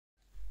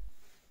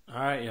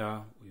Alright,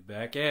 y'all. We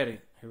back at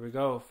it. Here we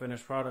go.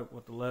 Finished product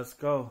with the Let's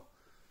Go.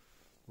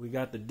 We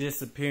got the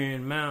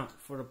disappearing mount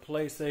for the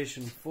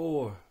PlayStation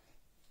 4.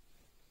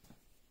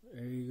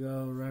 There you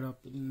go. Right up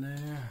in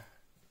there.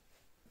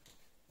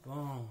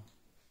 Boom.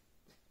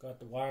 Got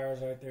the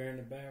wires right there in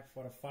the back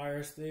for the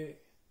Fire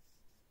Stick.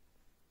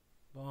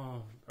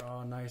 Boom. They're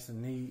all nice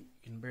and neat.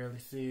 You can barely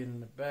see it in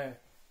the back.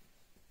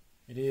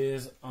 It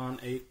is on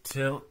a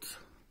tilt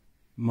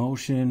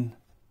motion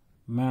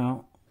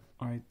mount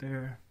right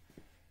there.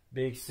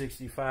 Big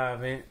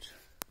 65-inch.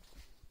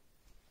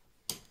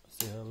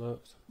 See how it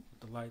looks with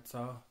the lights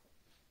off.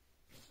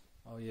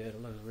 Oh yeah,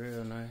 it looks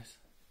real nice.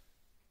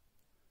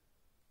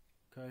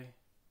 Okay.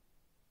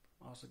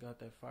 Also got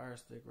that Fire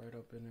Stick right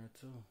up in there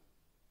too.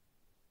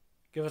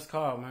 Give us a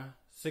call, man.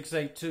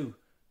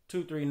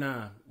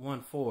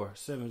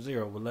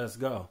 682-239-1470 with Let's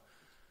Go.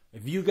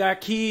 If you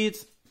got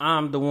kids,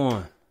 I'm the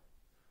one.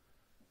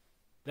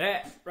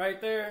 That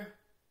right there,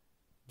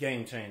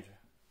 game changer.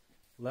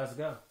 Let's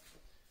go.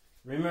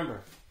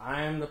 Remember,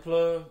 I am the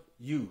plug.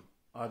 You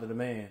are the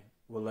man.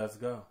 Well, let's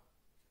go.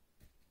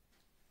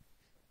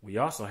 We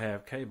also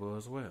have cable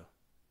as well.